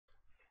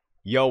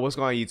Yo, what's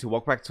going on YouTube?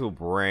 Welcome back to a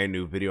brand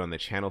new video on the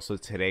channel. So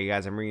today,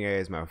 guys, I'm bringing you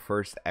guys my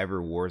first ever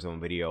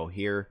Warzone video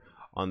here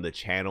on the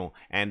channel,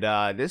 and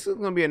this is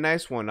gonna be a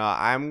nice one.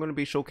 I'm gonna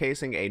be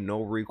showcasing a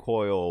no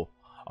recoil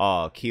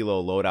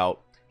kilo loadout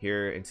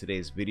here in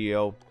today's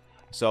video.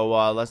 So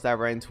let's dive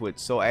right into it.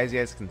 So as you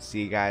guys can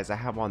see, guys, I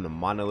have on the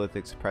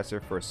monolithic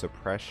suppressor for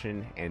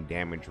suppression and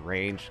damage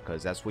range,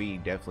 because that's what you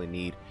definitely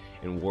need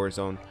in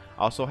Warzone.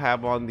 I also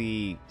have on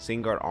the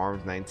Singuard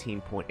Arms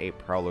 19.8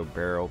 Prowler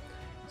barrel.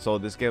 So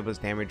this gives us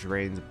damage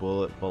range,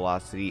 bullet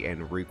velocity,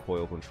 and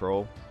recoil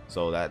control.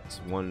 So that's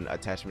one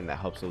attachment that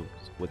helps us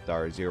with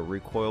our zero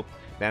recoil.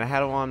 Then I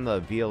had on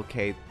the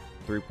VLK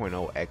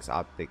 3.0X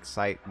optic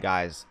sight.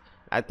 Guys,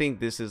 I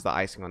think this is the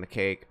icing on the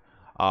cake.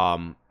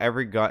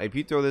 Every gun, if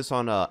you throw this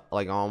on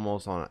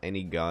almost on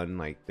any gun,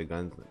 like the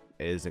gun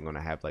isn't gonna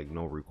have like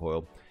no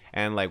recoil.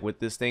 And like with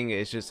this thing,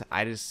 it's just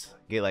I just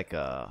get like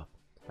a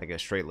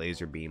straight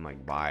laser beam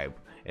like vibe.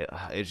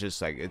 It's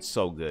just like it's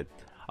so good.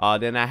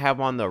 Then I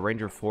have on the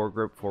Ranger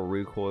foregrip for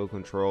recoil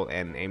control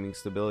and aiming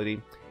stability,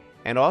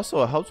 and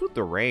also it helps with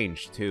the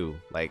range too.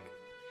 Like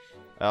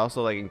I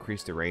also like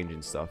increase the range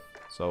and stuff,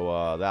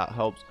 so that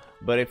helps.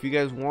 But if you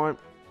guys want,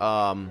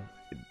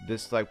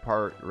 this like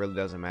part really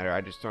doesn't matter.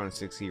 I just throw in a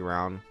 60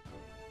 round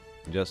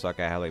just so I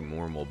can have like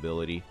more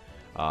mobility.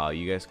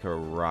 You guys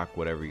can rock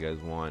whatever you guys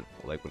want.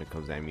 Like when it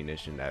comes to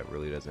ammunition, that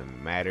really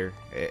doesn't matter.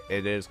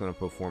 It is going to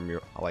perform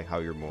your how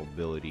your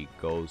mobility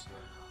goes.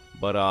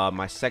 But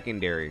my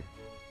secondary,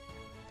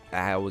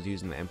 I was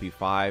using the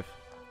MP5.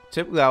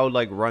 Typically I would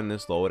like run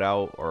this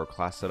loadout or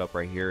class setup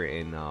right here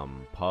in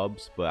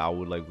pubs, but I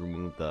would like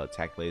remove the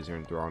tac laser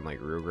and throw on like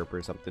rear grip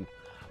or something.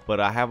 But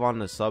I have on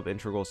the sub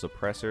integral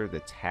suppressor, the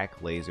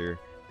tac laser,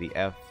 the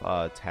F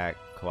tac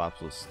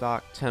collapsible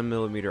stock,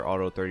 10mm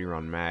auto 30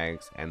 round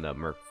mags, and the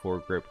Merc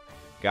foregrip.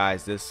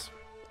 Guys, this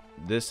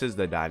is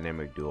the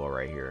dynamic duo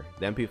right here.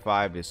 The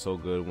MP5 is so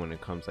good when it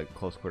comes like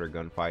close quarter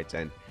gunfights,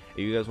 and if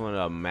you guys want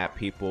to map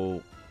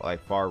people like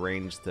far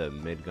range to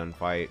mid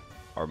gunfight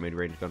or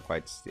mid-range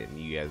gunfights, and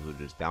you guys will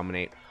just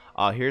dominate.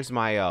 Here's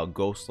my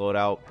ghost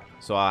loadout.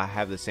 So I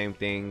have the same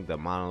thing, the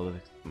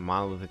monolithic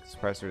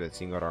suppressor, the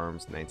Singuard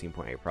Arms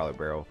 19.8 Prowler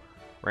barrel,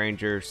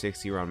 Ranger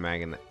 60 round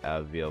mag, and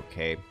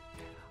VLK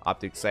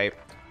optic sight.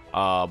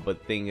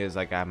 But thing is,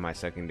 like I have my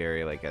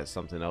secondary like as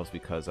something else,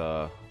 because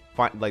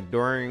like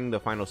during the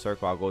final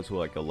circle I'll go to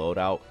like a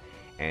loadout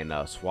and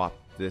swap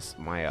this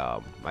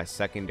my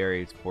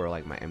secondary for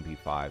like my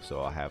MP5,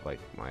 so I have like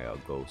my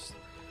ghost.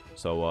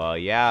 So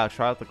yeah,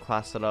 try out the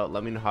class setup.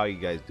 Let me know how you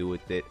guys do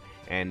with it.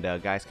 And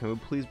guys, can we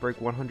please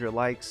break 100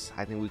 likes?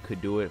 I think we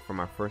could do it for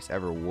my first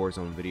ever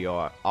Warzone video.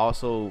 I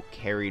also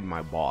carried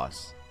my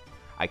boss.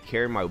 I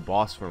carried my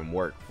boss from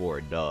work for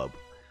a dub.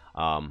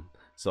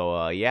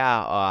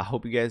 Yeah, I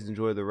hope you guys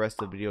enjoy the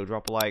rest of the video.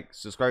 Drop a like,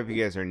 subscribe if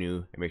you guys are new,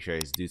 and make sure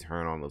you guys do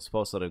turn on those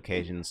post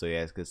notifications so you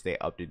guys can stay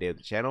up to date with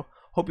the channel.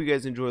 Hope you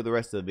guys enjoy the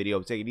rest of the video.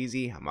 Take it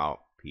easy. I'm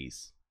out.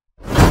 Peace.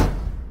 But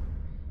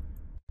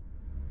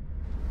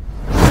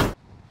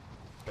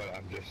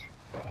I'm just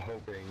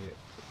hoping,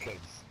 because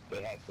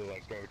it has to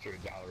like go to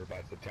 $1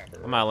 by September.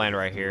 I'm gonna land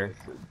right here.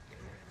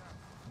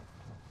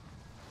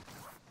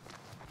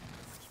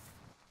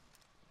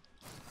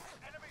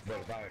 But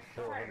if I have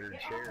 400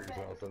 shares,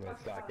 all of a sudden that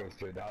stock goes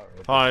to $1.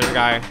 Oh, there's a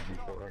guy.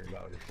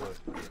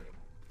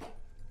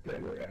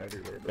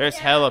 There's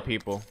hella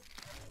people.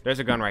 There's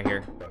a gun right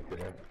here.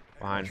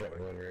 Behind.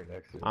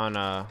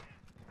 On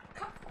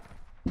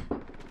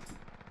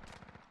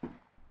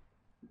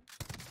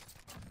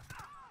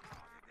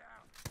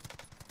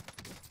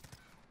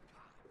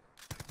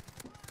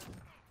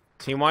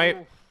team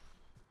wipe.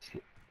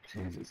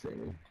 Jesus,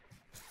 Damien.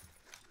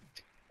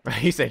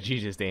 He said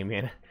Jesus,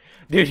 Damien.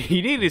 Dude,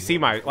 you need to see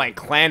my like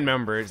clan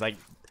members. Like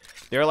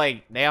they're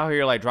like they out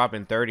here like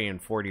dropping 30 and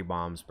 40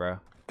 bombs, bro.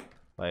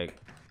 Like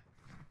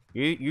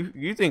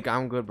you think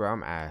I'm good, bro?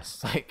 I'm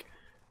ass. Like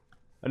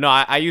no,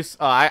 I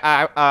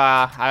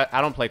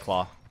don't play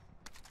claw.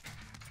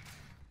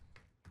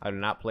 I do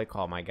not play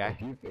claw, my guy.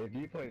 If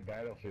you played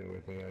Battlefield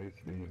with me,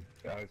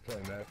 I was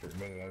playing that for a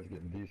minute. I was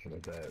getting decent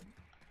at that.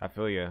 I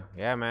feel you.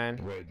 Yeah, man.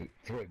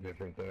 It's way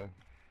different though.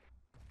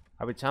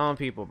 I be telling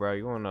people, bro,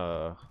 you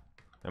wanna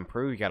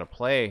improve, you gotta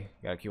play, you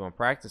gotta keep on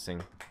practicing.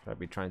 I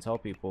be trying to tell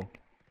people.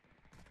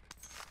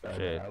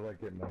 I like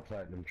getting my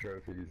platinum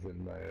trophies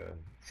in my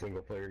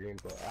single player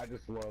games. I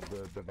just love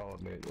the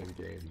development in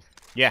games.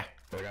 Yeah.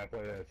 Like I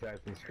played that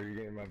Assassin's Creed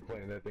game. I'm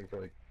playing that thing for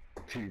like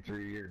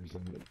 2-3 years,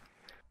 and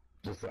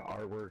just the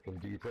artwork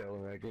and detail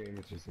in that game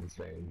is just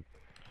insane.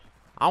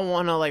 I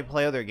wanna like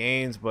play other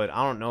games, but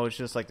I don't know. It's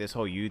just like this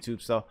whole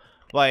YouTube stuff.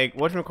 Like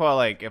whatchamacallit,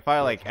 like if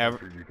I like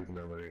ever.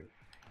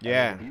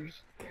 Yeah. I mean,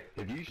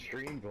 if you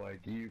streamed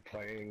like you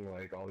playing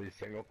like all these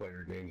single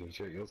player games and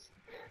shit,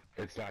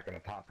 it's not gonna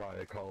pop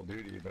by Call of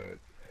Duty, but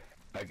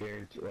I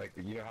guarantee, like,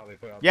 you know how they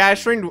put out. Yeah,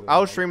 I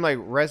would stream like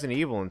Resident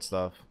Evil and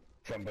stuff.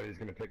 Somebody's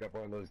gonna pick up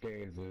one of those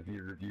games, and if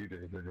you reviewed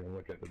it, they're gonna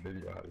look at the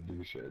video how to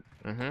do shit.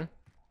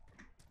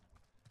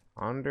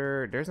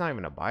 There's not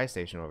even a buy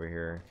station over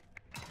here.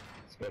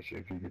 Especially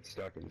if you get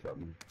stuck in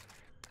something.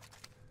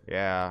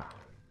 Yeah.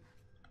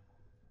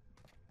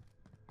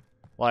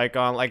 Like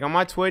on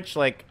my Twitch,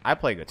 like I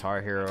play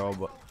Guitar Hero,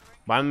 but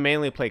I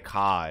mainly play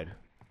COD.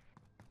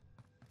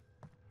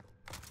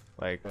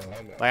 Like,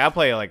 I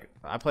play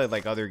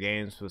like other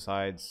games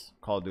besides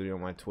Call of Duty on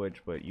my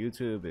Twitch, but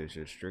YouTube is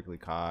just strictly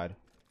COD.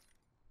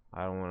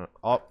 I don't want to.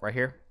 Oh, right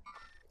here.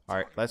 All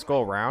right, let's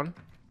go around.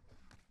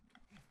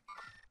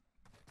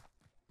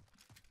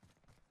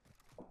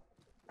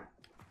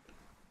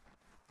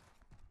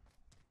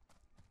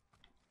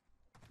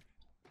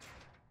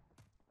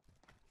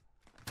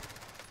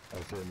 I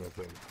see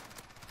nothing.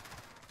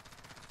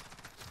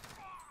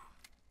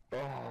 Oh,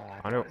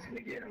 I know. was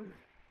gonna get him.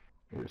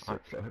 You're so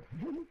sad.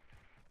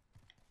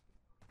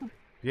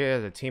 Yeah,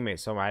 as a teammate,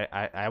 so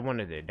I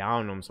wanted to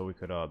down him so we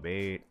could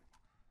bait.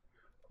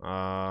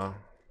 Alright,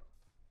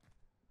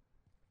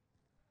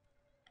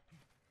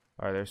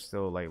 there's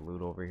still like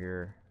loot over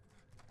here.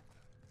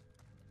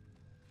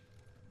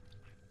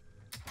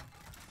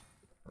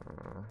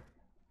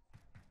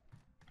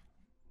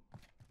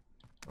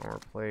 Armor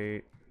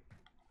plate.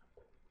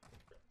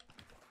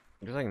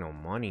 There's like no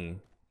money.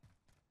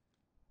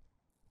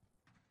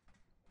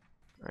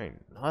 There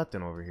ain't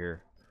nothing over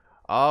here.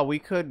 We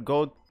could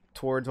go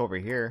towards over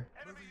here.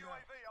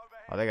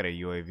 Oh, they got a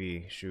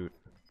UAV. Shoot.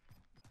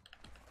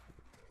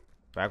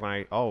 Back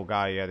when oh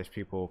god, yeah, there's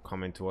people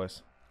coming to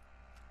us.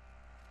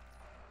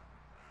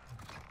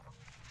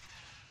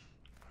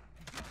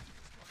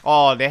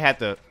 Oh, they had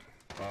to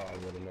I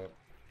wouldn't know.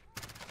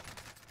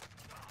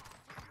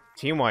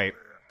 team wipe.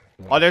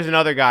 Oh, there's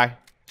another guy.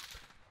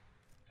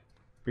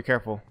 Be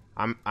careful.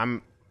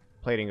 I'm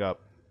plating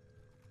up.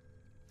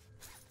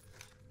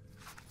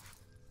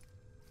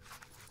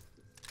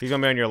 He's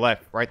gonna be on your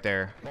left, right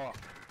there. Fuck.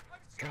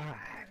 God,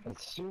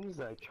 as soon as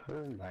I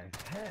turn my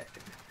head.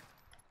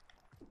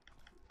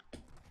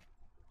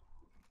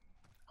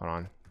 Hold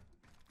on.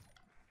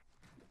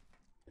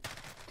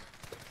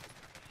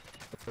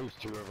 There's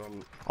two of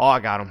them. Oh,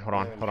 I got him. Hold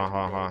on. Hold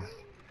on.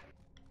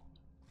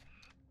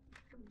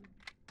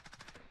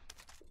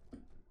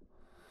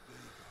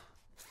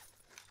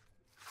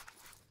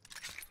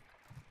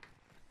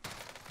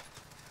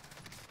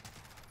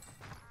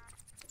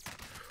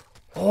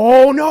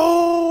 Oh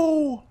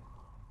no!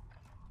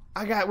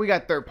 We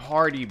got third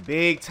party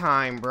big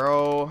time,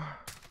 bro.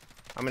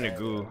 I'm in a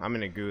goo. I'm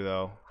in a goo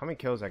though. How many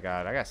kills I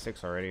got? I got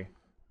 6 already.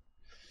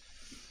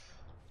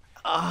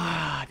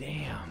 Ah,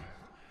 damn.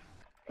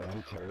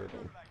 I'm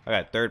terrible. I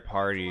got third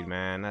party,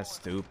 man. That's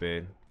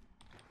stupid.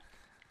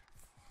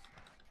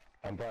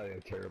 I'm probably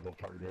a terrible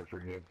partner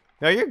for you.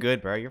 No, you're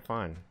good, bro. You're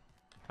fine.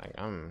 Like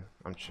I'm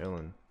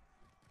chilling.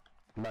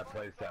 My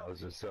playstyle is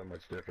just so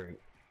much different.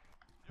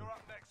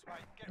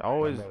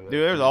 Always, dude.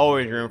 There's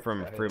always room for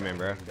improvement,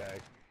 bro.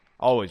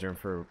 Always room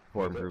for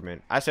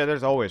improvement. I said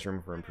there's always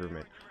room for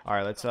improvement. All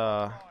right, let's we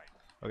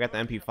got the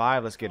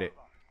MP5. Let's get it.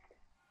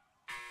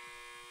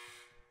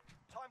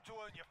 Time to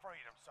earn your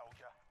freedom,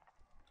 soldier.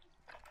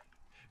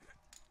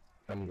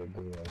 I'm the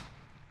blue one.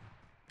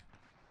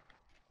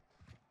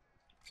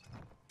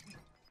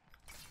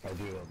 I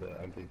do love the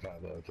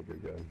MP5 though, it's a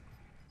good gun.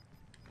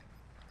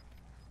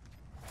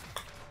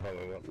 I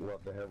would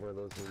love to have one of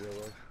those in real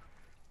life.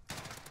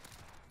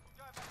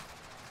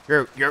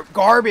 You're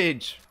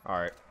garbage. All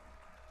right.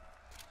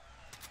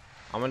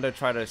 I'm gonna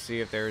try to see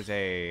if there's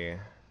a,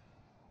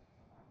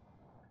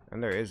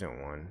 and there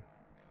isn't one.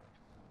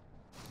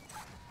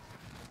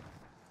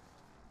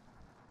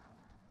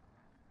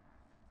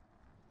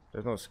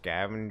 There's no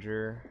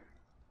scavenger.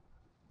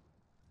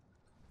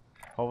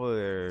 Hopefully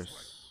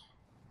there's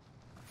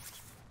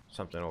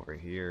something over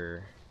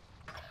here.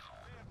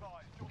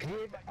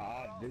 Good.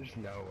 There's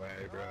no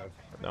way, bro.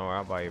 No,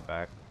 I'll buy you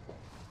back.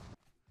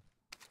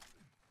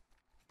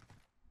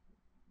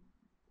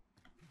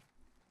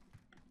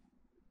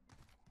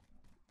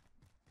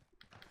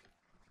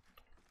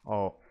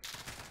 Oh.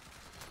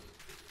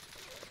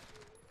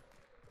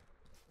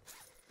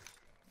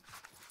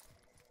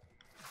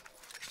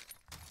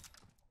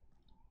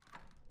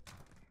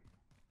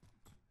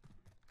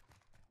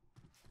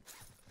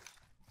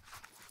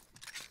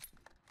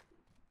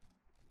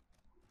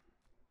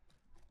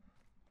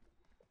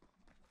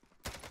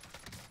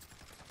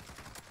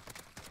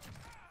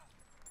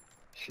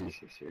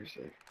 Jesus,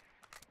 seriously.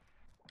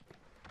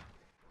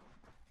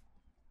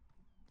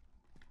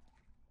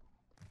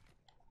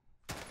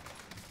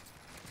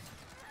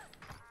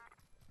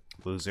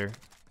 Loser.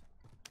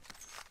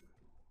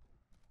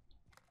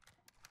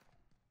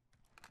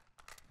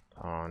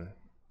 On.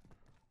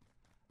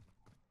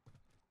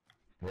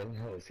 Where the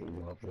hell is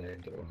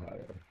Loveland,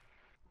 Ohio?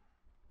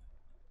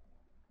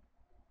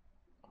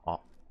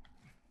 Oh.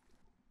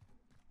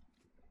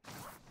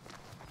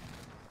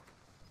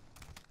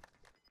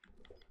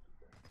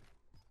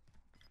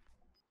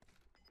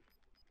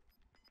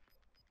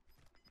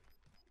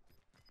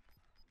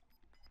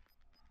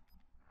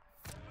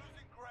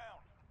 Losing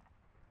ground.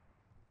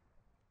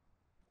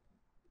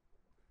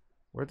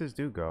 Where'd this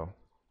dude go?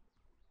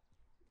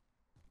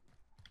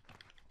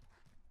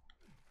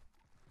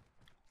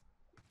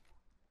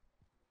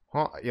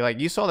 Huh?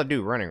 You saw the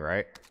dude running,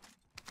 right?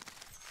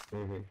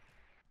 Mm-hmm.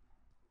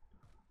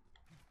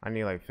 I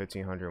need like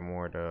 1,500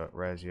 more to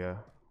res ya.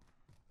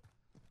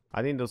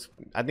 I think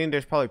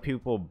there's probably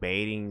people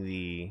baiting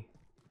the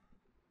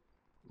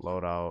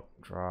loadout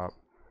drop.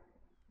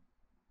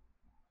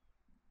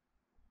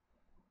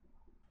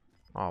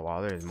 Oh wow,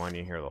 there's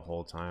money here the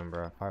whole time,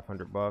 bro.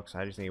 500 bucks.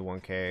 I just need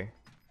 1K.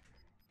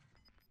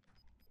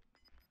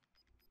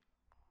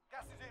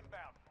 Gas is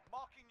inbound.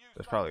 Marking new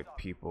There's safe probably zone.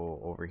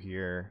 people over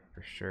here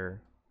for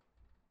sure.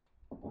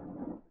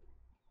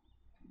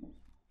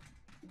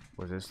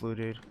 Was this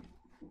looted?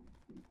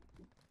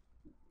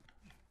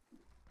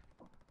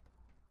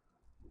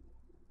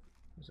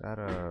 Is that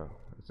a?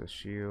 It's a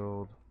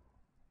shield.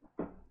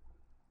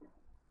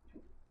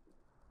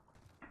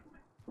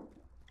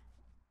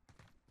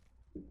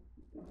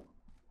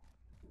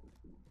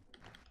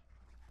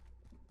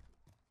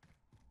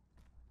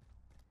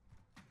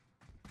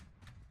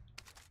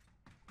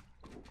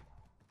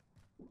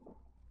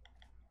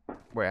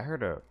 Wait, I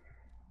heard a.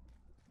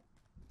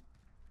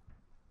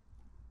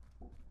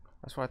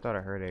 That's what I thought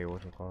I heard a.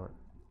 What's it called?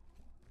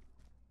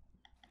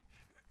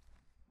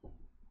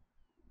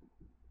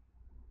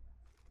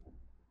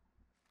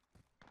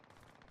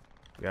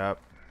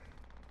 Yep.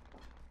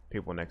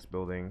 People next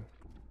building.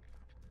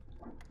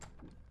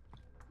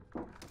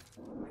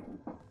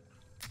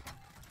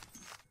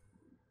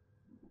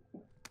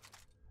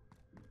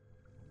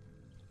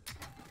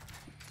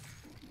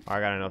 I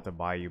got enough to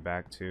buy you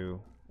back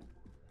too.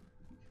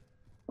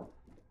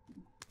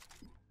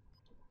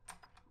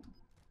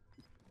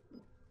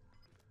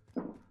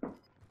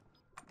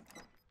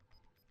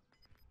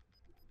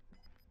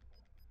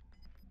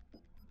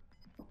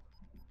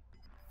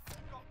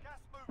 Got gas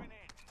moving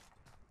in.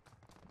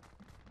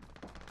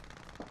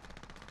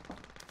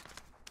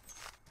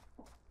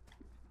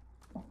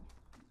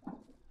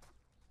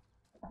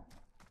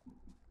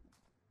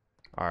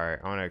 Alright,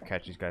 I want to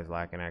catch these guys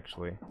lacking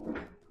actually.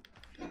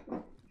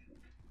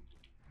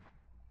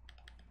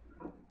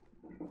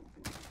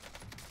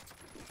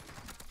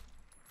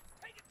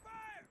 Taking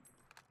fire!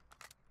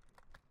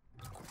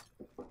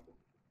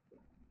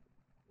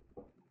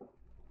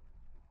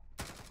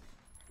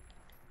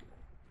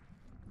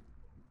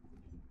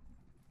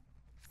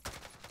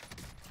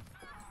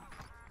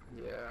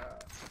 Yeah.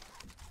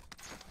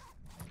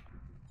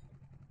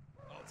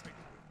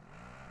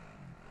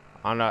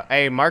 On a.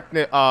 Hey, mark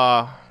the.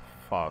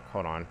 Fuck,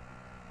 hold on.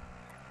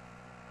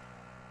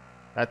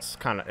 That's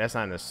not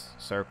in this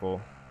circle.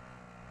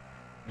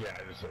 Yeah,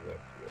 I just said that.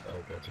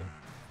 I got you.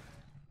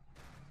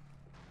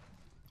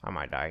 I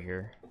might die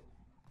here.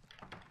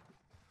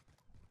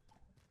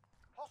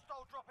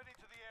 Hostile dropping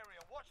into the area.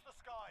 Watch the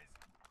skies.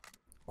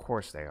 Of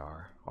course they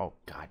are. Oh,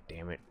 god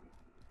damn it.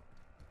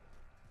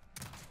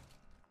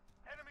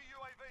 Enemy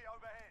UAV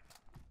overhead.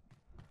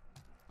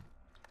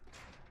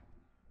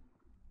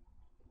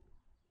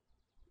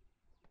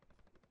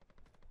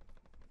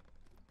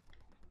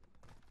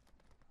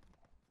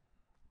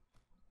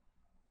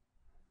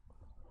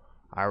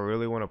 I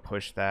really want to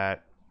push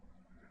that.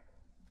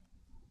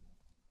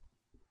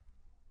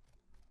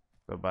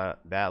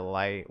 But that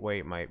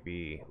lightweight might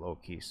be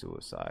low-key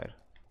suicide.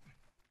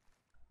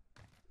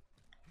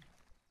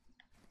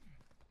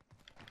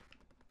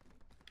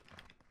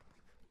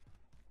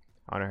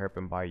 I want to help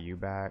him buy you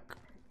back.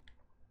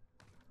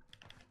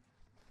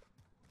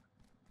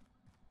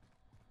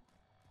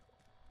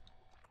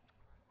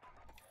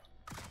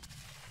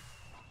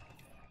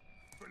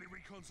 Friendly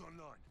recon's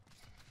online.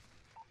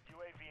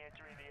 UAV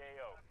entering the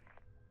AO.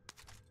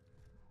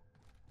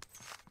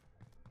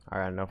 I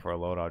got enough for a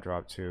loadout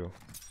drop too.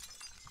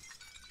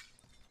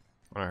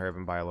 I want to help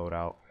him buy a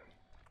loadout.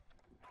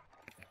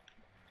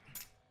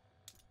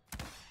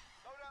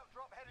 Loadout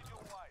drop headed your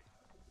way.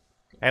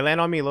 Hey,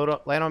 land on me,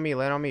 loadout. Land on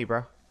me,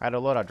 bro. I had a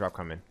loadout drop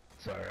coming.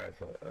 Sorry, I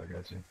thought I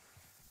got you.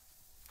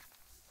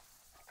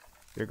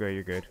 You're good,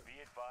 you're good. Be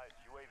advised,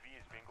 UAV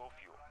is bingo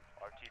fuel.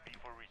 RTB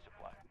for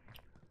resupply.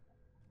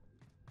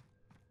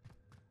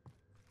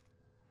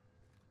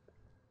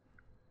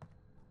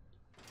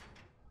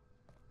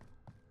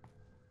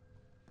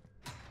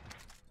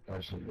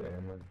 I should be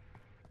ammo.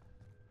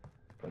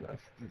 But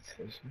that's the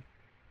decision.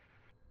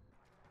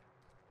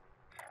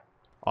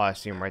 Oh, I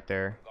see him right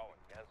there. Going.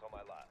 Hands on my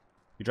lap.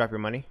 You drop your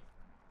money?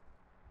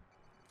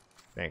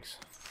 Thanks.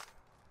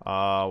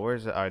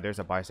 Where's the, there's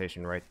a buy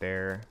station right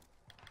there.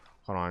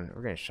 Hold on,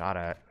 we're getting shot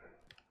at.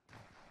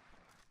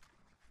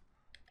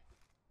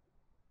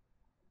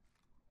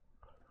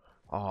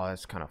 Oh,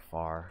 that's kind of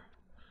far.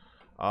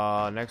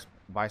 Next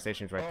buy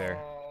station's right there.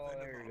 Oh,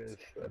 there it is.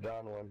 A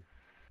down one.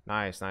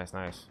 Nice, nice,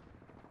 nice.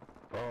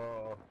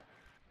 Oh,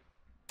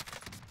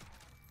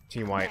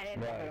 Team white.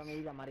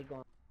 nice.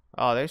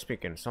 Oh, they're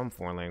speaking some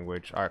foreign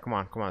language. All right, come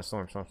on,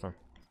 storm.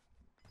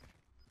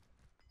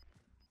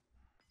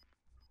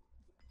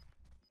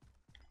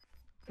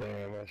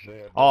 Damn, I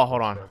should have. Oh,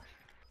 hold on.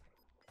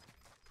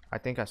 I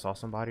think I saw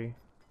somebody.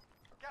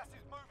 Gas is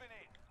moving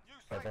in. New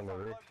Back safe on the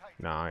zone roof. located.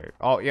 Nah.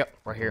 Oh, yep,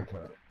 right here.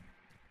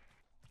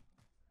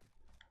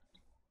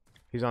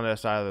 He's on the other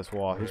side of this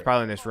wall. He's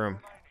probably in this room.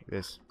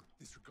 This.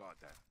 Disregard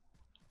that.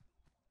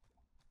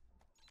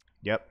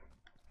 Yep.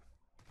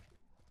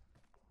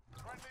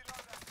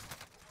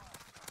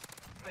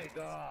 Thank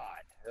God.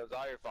 It was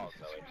all your fault,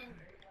 Zoe.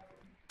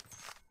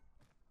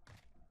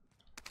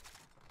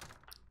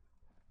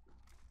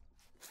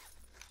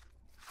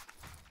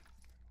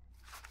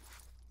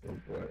 Oh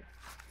boy.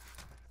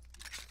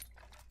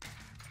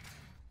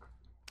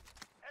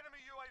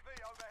 Enemy UAV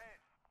overhead.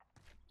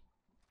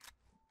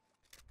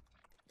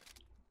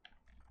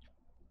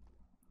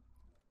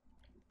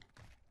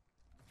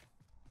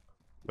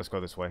 Let's go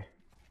this way.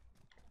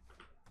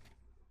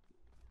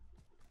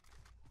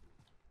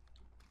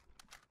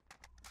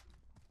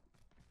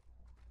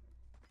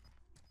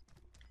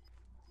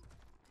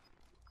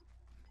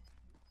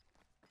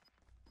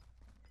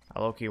 I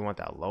low-key want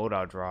that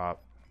loadout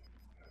drop.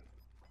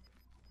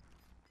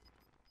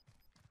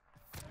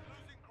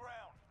 Losing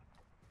ground.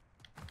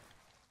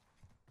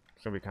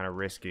 It's gonna be kind of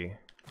risky.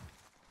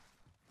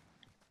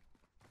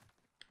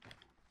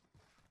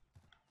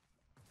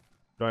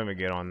 Don't even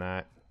get on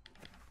that.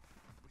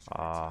 Hands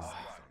off.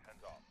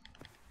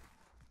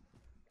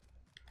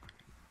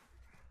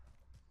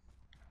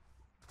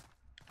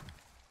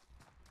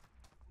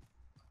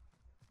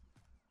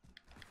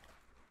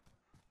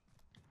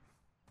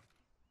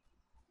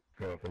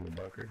 Go up in the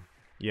bunker.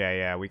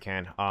 Yeah, we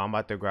can. I'm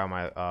about to grab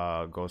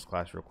my ghost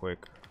class real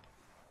quick.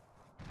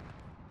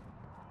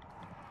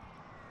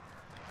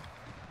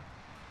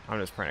 I'm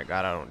just praying to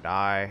God I don't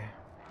die.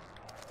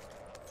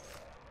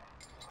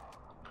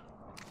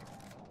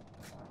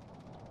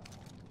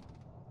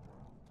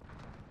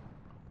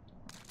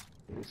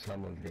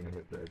 Someone's gonna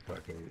hit that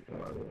fucking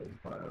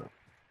bio.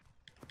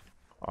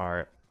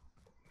 Alright.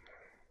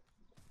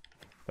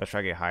 Let's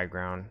try to get high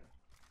ground.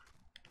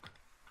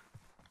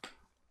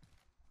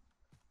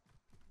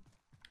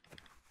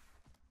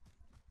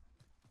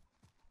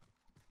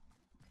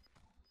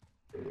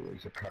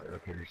 There's a car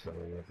up here,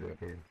 someone up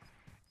here.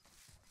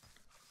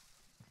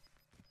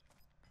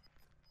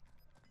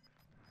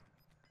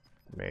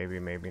 Maybe,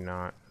 maybe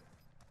not.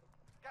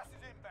 Gas is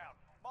inbound.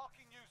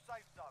 Marking new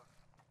safe zone.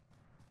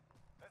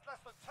 There's less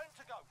than 10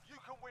 to go. You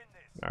can win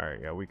this.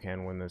 Alright, yeah, we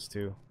can win this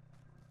too.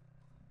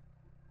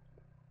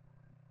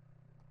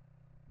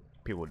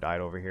 People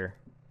died over here.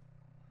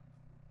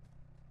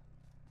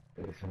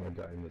 There's someone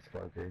died in this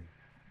bunker.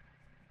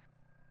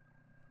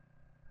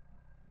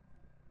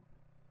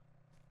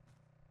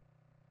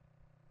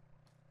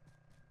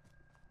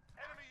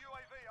 Enemy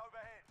UAV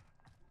overhead.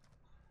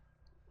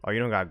 Oh, you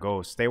don't got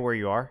ghosts. Stay where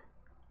you are.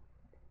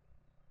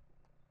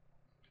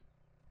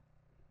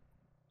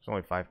 There's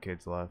only 5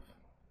 kids left.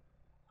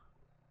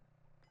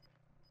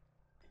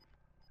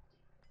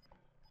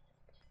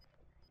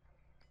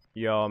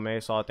 Yo,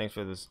 Maysol, thanks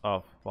for this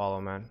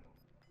follow, man.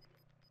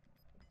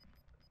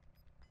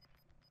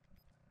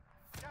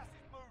 Gas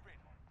is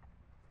moving.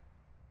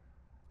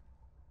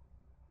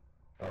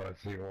 Oh, I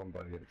see one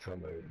buddy. It's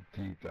somebody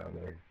deep down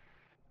there.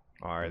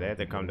 Alright, they have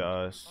to come to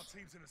us. Our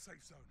team's in a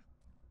safe zone.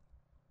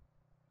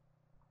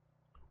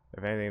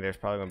 If anything, there's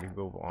probably gonna be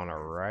people on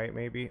our right,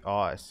 maybe. Oh,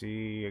 I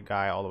see a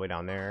guy all the way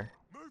down there.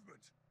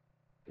 Movement.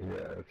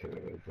 Yeah, that's what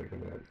I was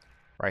looking at.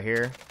 Right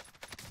here.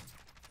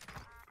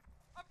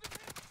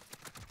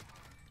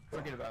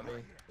 Forget about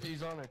me.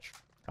 He's on a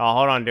Oh,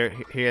 hold on, dude.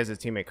 He has a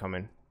teammate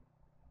coming.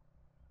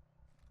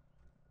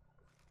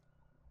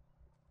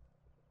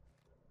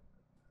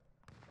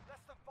 Less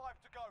than 5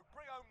 to go.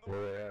 Bring home the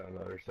Where they at on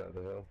the other side of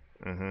the hill?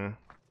 Mm-hmm.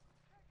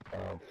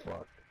 Oh,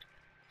 fuck.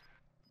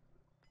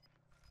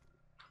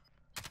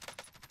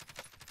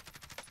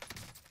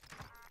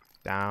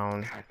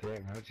 Down. God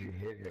damn, how'd you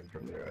hit him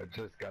from there? I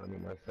just got him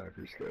in my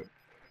sniper scope.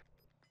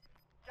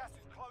 gas is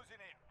closing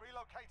in.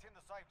 Relocating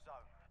the safe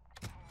zone.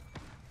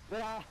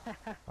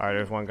 Alright,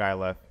 there's one guy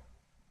left.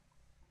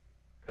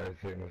 I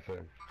see him, I see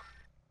him.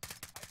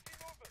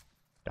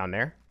 Down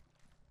there?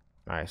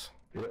 Nice.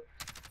 Yep.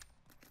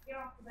 Get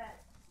off the bed.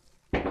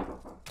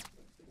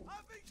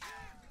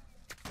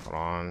 Hold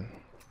on.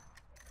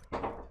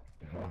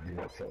 Oh, he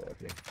got so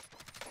lucky.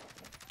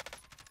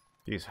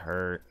 He's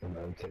hurt. And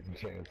I'm taking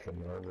chance on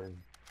the armor.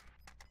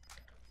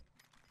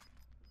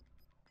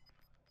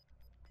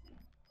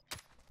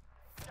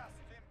 Gas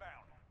is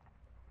inbound.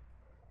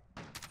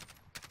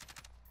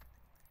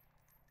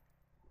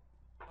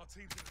 Our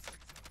team's in a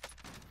safe zone.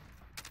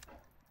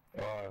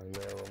 Oh, I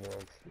nailed him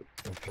once.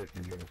 I'm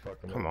 50 gonna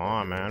fuck him Come up.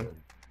 on, man.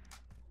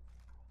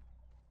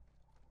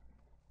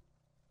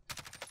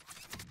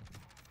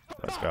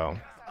 Let's go.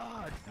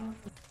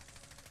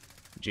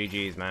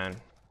 GG's, man.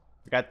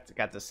 We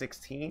got the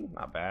 16.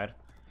 Not bad.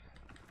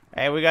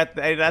 Hey, we got.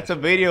 Hey, that's a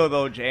video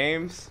though,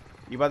 James.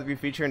 You about to be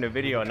featuring the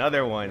video.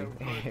 Another one.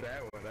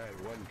 That one, I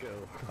had one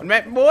kill.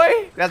 Man,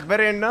 boy, that's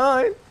better than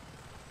none.